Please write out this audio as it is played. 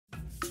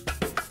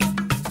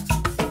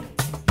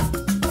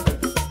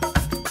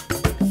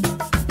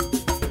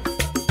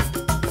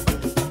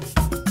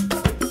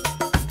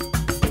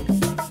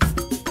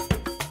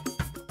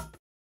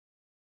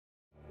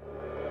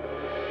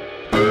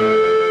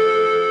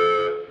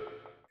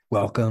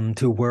Welcome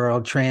to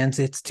World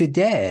Transits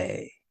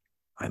Today.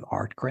 I'm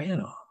Art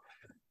Granoff.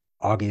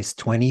 August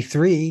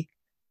 23,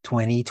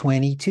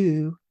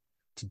 2022.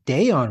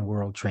 Today on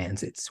World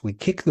Transits, we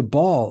kick the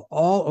ball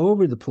all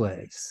over the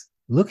place,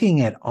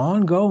 looking at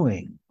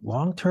ongoing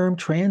long-term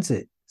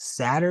transit,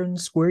 Saturn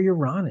square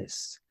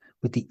Uranus,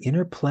 with the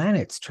inner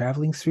planets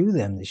traveling through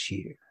them this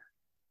year.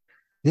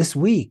 This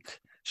week,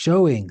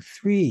 showing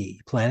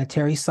 3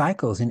 planetary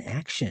cycles in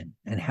action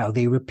and how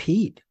they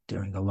repeat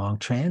during a long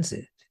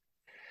transit.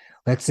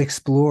 Let's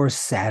explore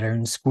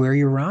Saturn square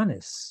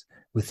Uranus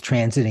with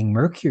transiting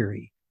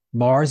Mercury,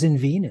 Mars, and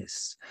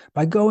Venus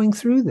by going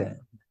through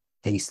them,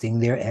 tasting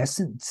their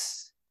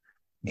essence,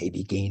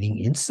 maybe gaining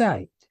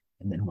insight,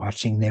 and then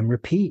watching them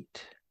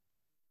repeat.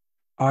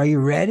 Are you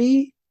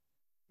ready?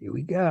 Here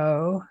we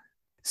go.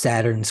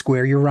 Saturn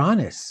square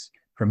Uranus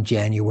from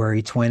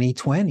January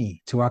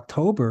 2020 to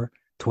October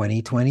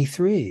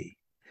 2023,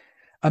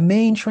 a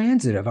main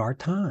transit of our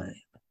time.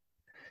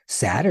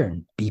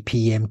 Saturn,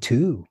 BPM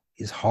 2,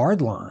 is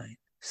hardline,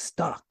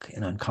 stuck,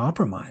 and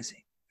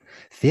uncompromising,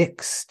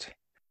 fixed.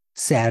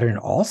 Saturn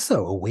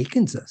also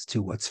awakens us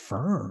to what's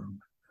firm,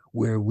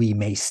 where we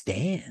may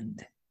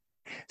stand.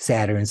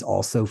 Saturn's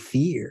also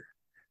fear,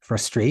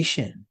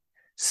 frustration,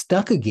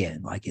 stuck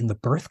again like in the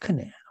birth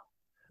canal,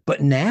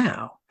 but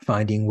now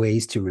finding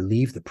ways to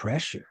relieve the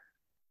pressure.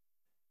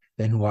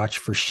 Then watch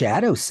for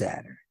shadow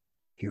Saturn.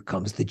 Here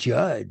comes the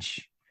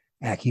judge,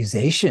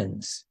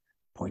 accusations,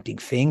 pointing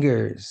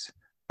fingers,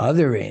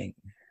 othering.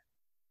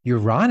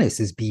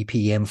 Uranus is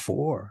BPM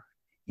 4,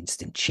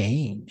 instant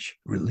change,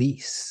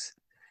 release.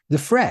 The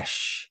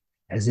fresh,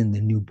 as in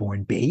the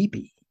newborn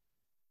baby.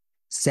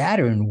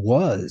 Saturn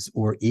was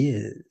or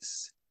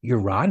is,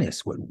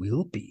 Uranus what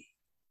will be.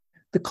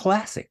 The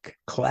classic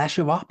clash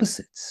of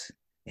opposites.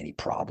 Any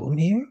problem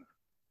here?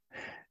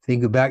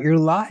 Think about your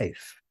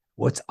life.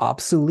 What's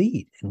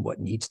obsolete and what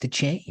needs to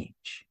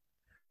change?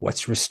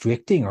 What's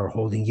restricting or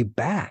holding you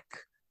back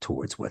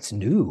towards what's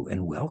new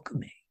and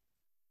welcoming?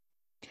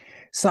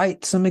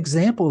 Cite some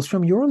examples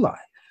from your life.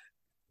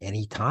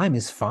 Any time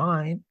is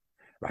fine.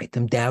 Write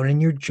them down in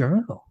your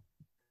journal,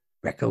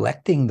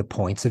 recollecting the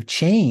points of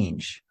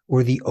change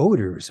or the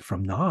odors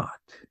from not.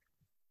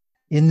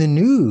 In the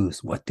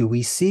news, what do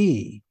we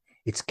see?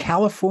 It's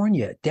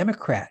California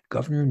Democrat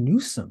Governor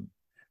Newsom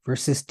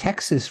versus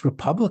Texas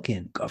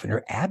Republican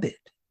Governor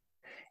Abbott.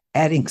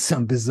 Adding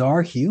some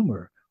bizarre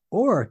humor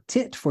or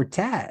tit for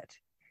tat,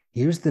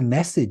 here's the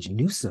message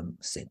Newsom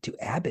sent to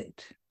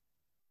Abbott.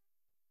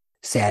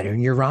 Saturn,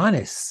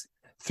 Uranus,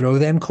 throw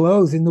them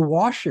clothes in the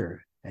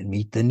washer and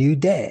meet the new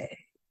day.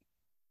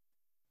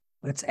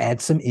 Let's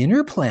add some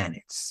inner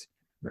planets.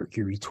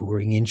 Mercury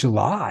touring in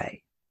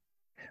July.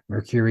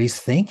 Mercury's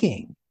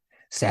thinking.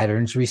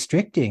 Saturn's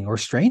restricting or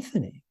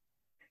strengthening.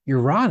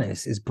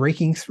 Uranus is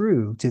breaking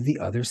through to the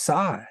other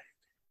side.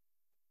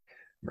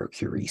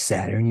 Mercury,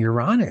 Saturn,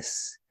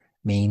 Uranus,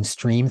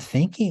 mainstream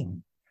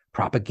thinking,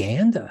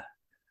 propaganda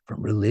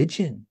from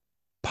religion,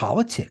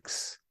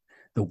 politics,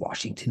 the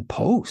Washington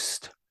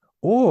Post,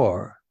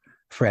 or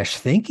fresh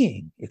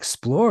thinking,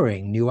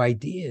 exploring new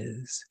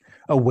ideas,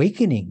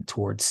 awakening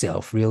towards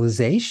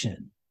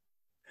self-realization,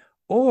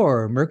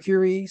 or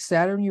Mercury,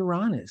 Saturn,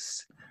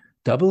 Uranus,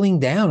 doubling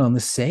down on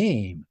the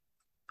same,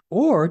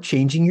 or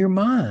changing your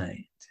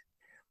mind.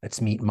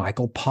 Let's meet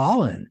Michael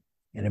Pollan,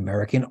 an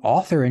American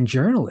author and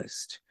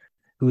journalist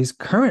who is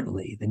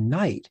currently the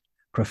Knight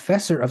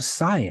Professor of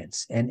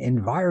Science and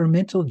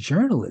Environmental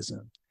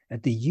Journalism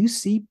at the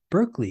UC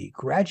Berkeley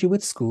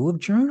Graduate School of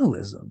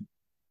Journalism.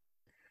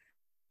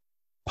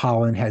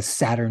 Pollan has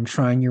Saturn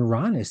trine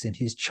Uranus in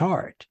his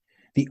chart,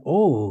 the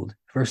old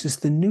versus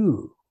the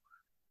new.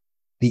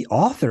 The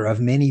author of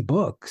many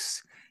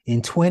books,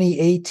 in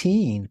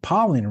 2018,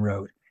 Pollan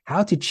wrote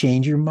How to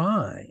Change Your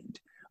Mind,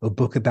 a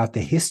book about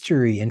the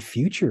history and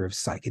future of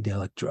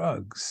psychedelic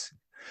drugs.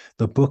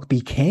 The book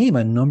became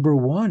a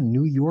 #1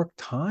 New York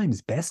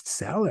Times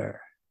bestseller.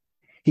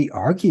 He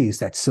argues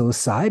that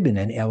psilocybin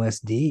and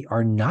LSD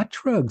are not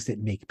drugs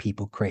that make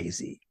people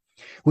crazy,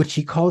 which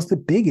he calls the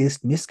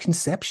biggest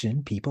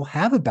misconception people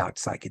have about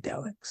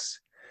psychedelics.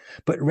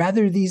 But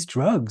rather, these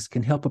drugs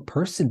can help a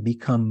person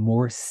become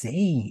more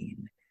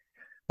sane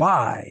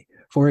by,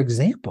 for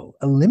example,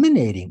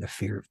 eliminating a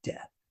fear of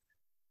death.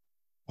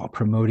 While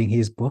promoting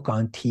his book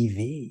on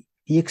TV,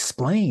 he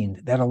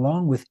explained that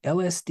along with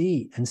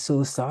LSD and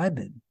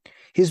psilocybin,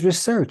 his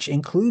research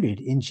included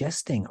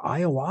ingesting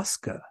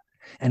ayahuasca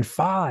and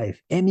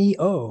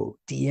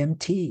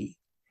 5-MeO-DMT,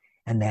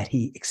 and that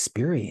he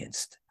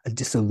experienced a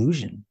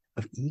dissolution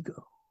of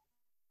ego.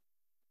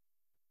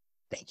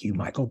 Thank you,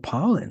 Michael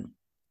Pollan.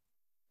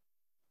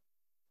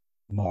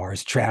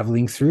 Mars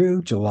traveling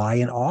through July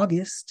and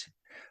August.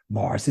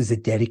 Mars is a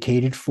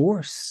dedicated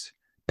force,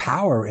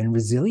 power and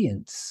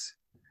resilience.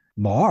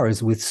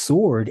 Mars with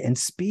sword and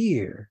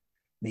spear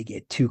may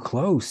get too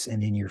close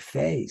and in your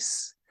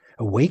face,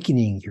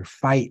 awakening your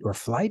fight or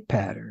flight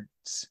patterns.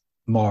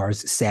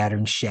 Mars,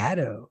 Saturn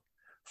shadow,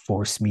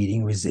 force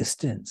meeting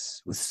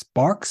resistance with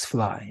sparks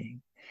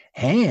flying,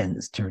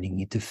 hands turning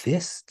into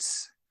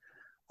fists.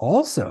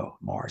 Also,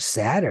 Mars,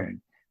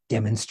 Saturn,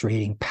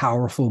 demonstrating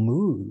powerful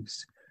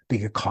moves,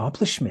 big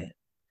accomplishment,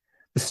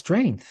 the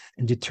strength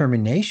and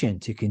determination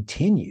to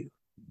continue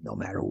no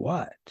matter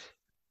what.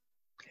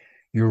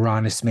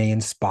 Uranus may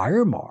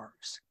inspire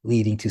Mars,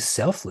 leading to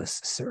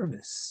selfless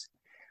service.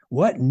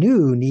 What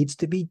new needs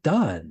to be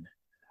done?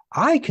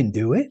 I can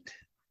do it.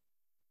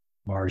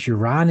 Mars,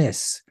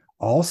 Uranus,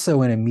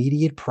 also an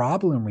immediate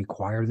problem,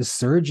 require the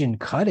surgeon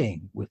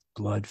cutting with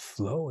blood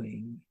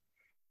flowing.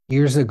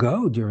 Years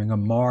ago, during a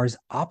Mars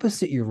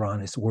opposite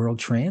Uranus world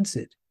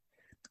transit,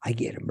 I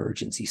get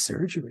emergency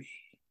surgery.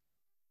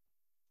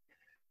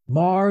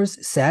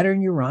 Mars,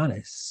 Saturn,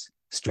 Uranus,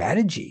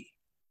 strategy,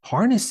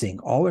 harnessing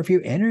all of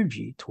your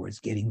energy towards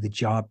getting the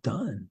job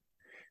done,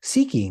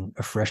 seeking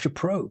a fresh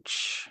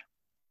approach.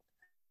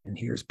 And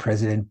here's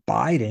President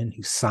Biden,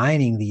 who's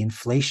signing the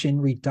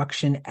Inflation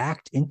Reduction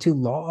Act into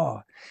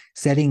law,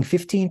 setting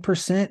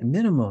 15%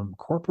 minimum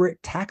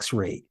corporate tax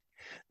rate.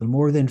 The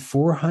more than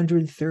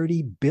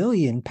 $430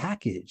 billion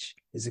package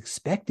is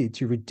expected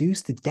to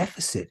reduce the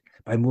deficit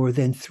by more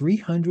than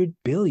 $300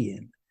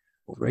 billion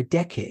over a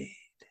decade.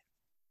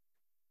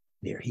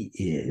 There he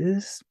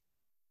is.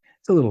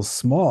 It's a little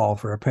small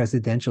for a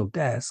presidential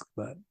desk,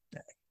 but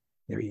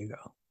there you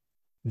go.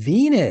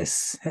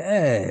 Venus,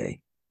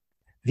 hey.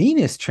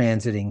 Venus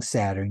transiting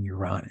Saturn,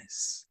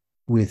 Uranus.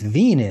 With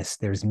Venus,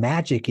 there's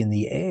magic in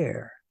the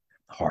air.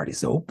 Heart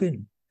is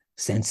open,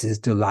 senses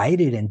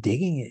delighted and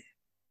digging it.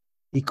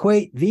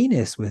 Equate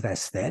Venus with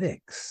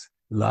aesthetics,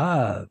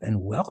 love, and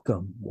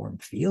welcome warm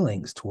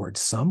feelings towards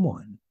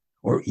someone,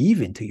 or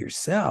even to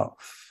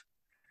yourself.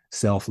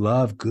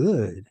 Self-love,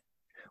 good.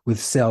 With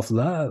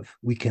self-love,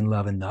 we can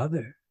love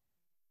another.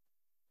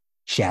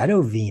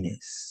 Shadow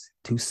Venus,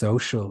 too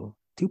social,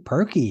 too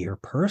perky or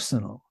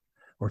personal,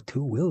 or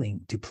too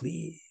willing to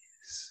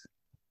please.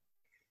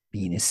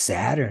 Venus,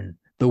 Saturn,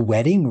 the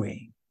wedding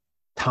ring,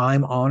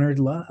 time-honored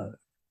love,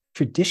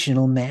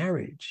 traditional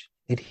marriage,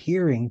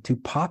 adhering to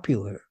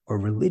popular or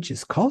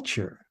religious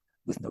culture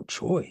with no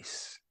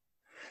choice.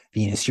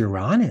 Venus,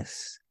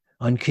 Uranus,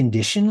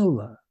 unconditional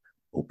love,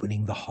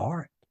 opening the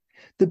heart,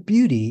 the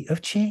beauty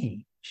of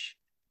change,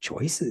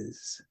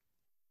 choices.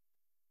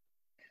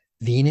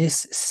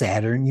 Venus,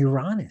 Saturn,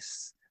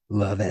 Uranus,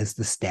 love as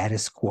the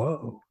status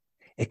quo,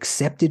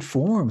 accepted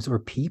forms or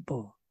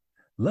people,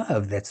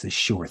 love that's a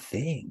sure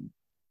thing.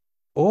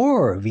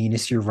 Or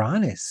Venus,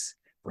 Uranus,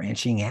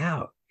 branching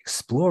out,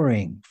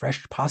 exploring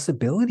fresh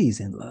possibilities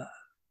in love,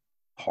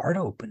 heart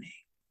opening.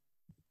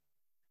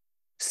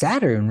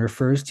 Saturn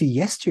refers to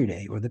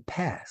yesterday or the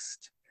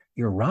past.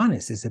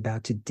 Uranus is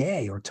about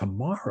today or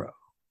tomorrow.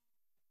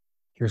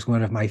 Here's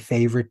one of my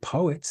favorite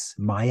poets,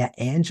 Maya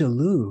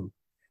Angelou,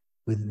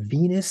 with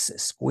Venus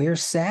square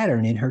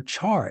Saturn in her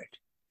chart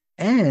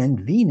and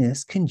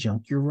Venus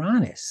conjunct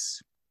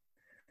Uranus.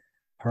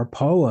 Her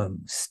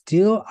poem,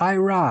 Still I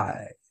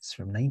Rise,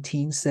 from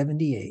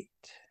 1978.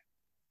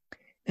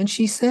 And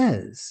she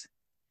says,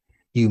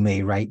 you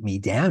may write me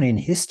down in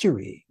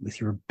history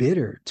with your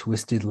bitter,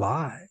 twisted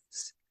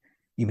lies.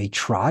 You may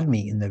trod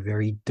me in the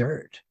very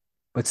dirt,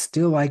 but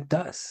still like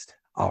dust,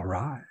 I'll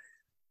rise.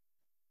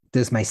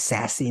 Does my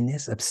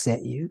sassiness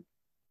upset you?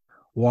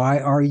 Why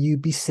are you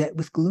beset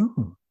with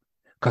gloom?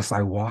 'Cause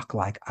I walk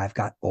like I've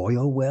got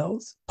oil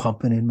wells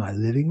pumping in my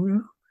living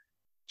room?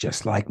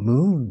 Just like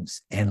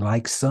moons and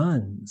like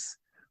suns,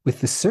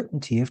 with the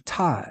certainty of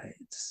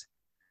tides,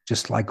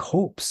 just like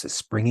hopes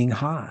springing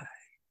high,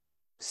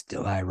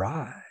 still I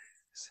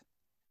rise.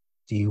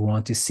 Do you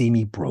want to see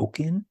me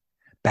broken,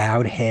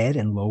 bowed head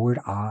and lowered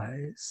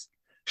eyes,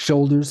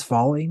 shoulders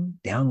falling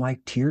down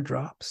like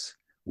teardrops,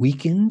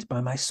 weakened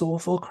by my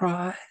soulful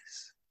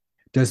cries?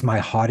 Does my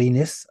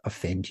haughtiness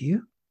offend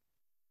you?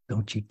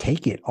 Don't you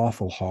take it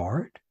awful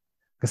hard?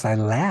 'Cause I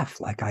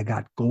laugh like I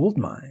got gold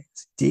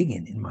mines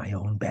digging in my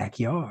own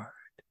backyard.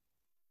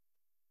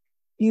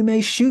 You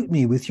may shoot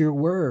me with your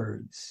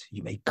words.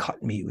 You may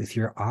cut me with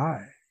your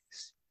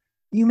eyes.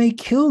 You may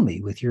kill me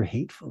with your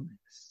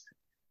hatefulness.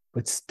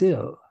 But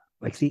still,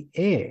 like the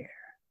air,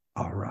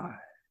 I'll rise.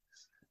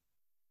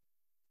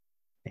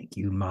 Thank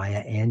you,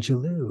 Maya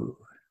Angelou.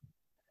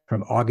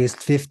 From August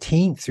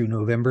 15th through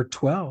November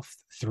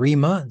 12th, 3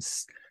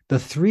 months, the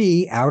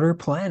 3 outer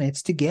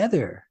planets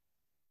together.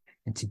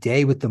 And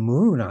today with the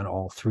moon on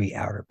all 3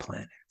 outer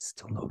planets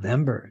till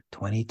November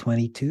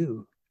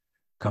 2022,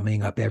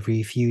 coming up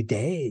every few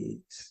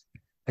days.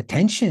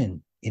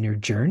 Attention, inner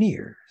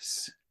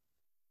journeyers.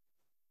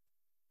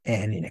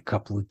 And in a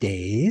couple of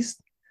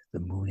days, the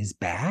moon is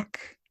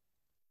back.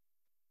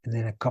 And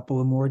then a couple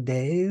of more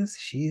days,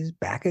 she's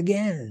back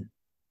again.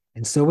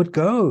 And so it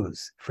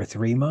goes for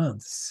 3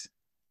 months.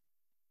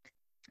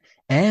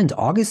 And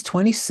August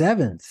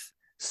 27th,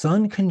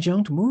 Sun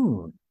conjunct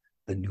Moon,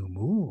 the new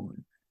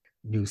moon,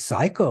 new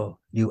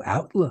cycle, new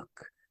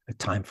outlook, a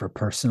time for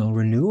personal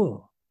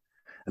renewal,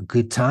 a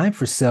good time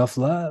for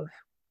self-love,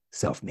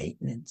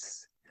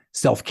 self-maintenance,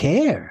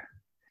 self-care.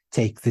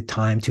 Take the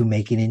time to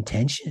make an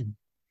intention,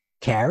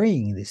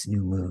 carrying this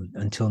new moon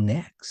until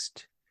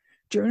next.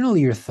 Journal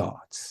your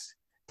thoughts,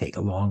 take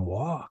a long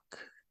walk,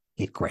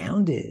 get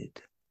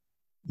grounded,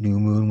 New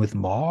moon with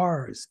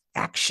Mars.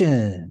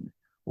 Action.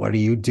 What are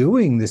you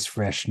doing this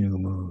fresh new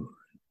moon?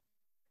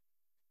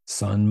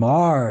 Sun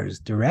Mars.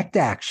 Direct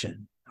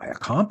action. I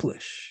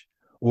accomplish.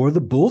 Or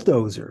the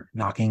bulldozer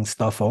knocking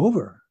stuff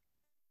over.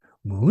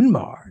 Moon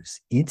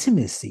Mars.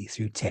 Intimacy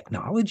through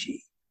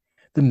technology.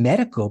 The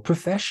medical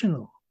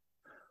professional.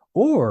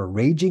 Or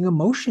raging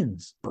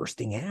emotions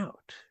bursting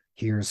out.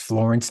 Here's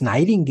Florence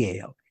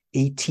Nightingale,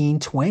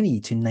 1820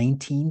 to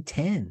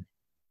 1910.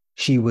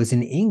 She was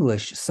an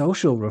English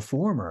social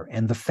reformer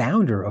and the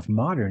founder of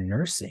modern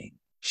nursing.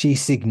 She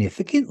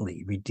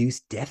significantly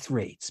reduced death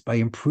rates by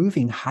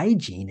improving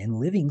hygiene and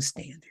living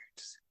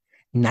standards.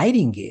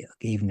 Nightingale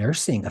gave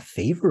nursing a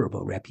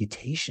favorable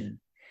reputation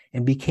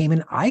and became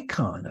an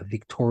icon of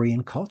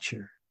Victorian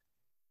culture,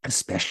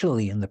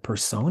 especially in the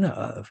persona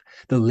of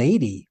the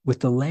lady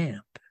with the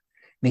lamp,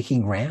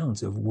 making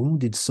rounds of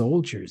wounded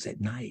soldiers at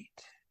night.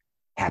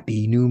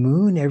 Happy new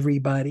moon,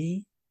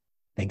 everybody.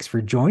 Thanks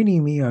for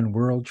joining me on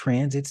World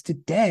Transits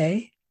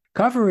today,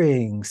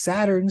 covering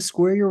Saturn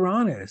square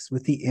Uranus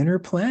with the inner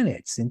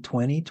planets in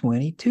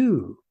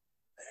 2022.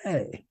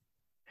 Hey,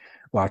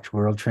 watch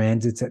World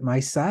Transits at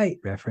my site,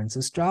 Reference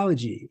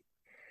Astrology.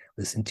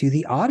 Listen to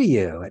the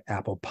audio at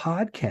Apple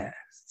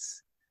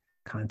Podcasts.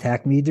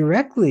 Contact me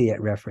directly at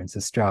Reference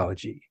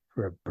Astrology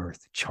for a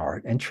birth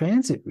chart and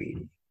transit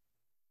reading,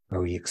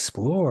 where we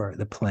explore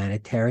the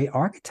planetary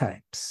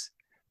archetypes,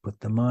 put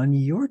them on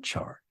your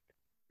chart,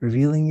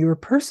 revealing your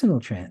personal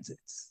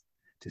transits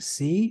to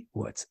see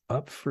what's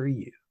up for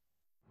you.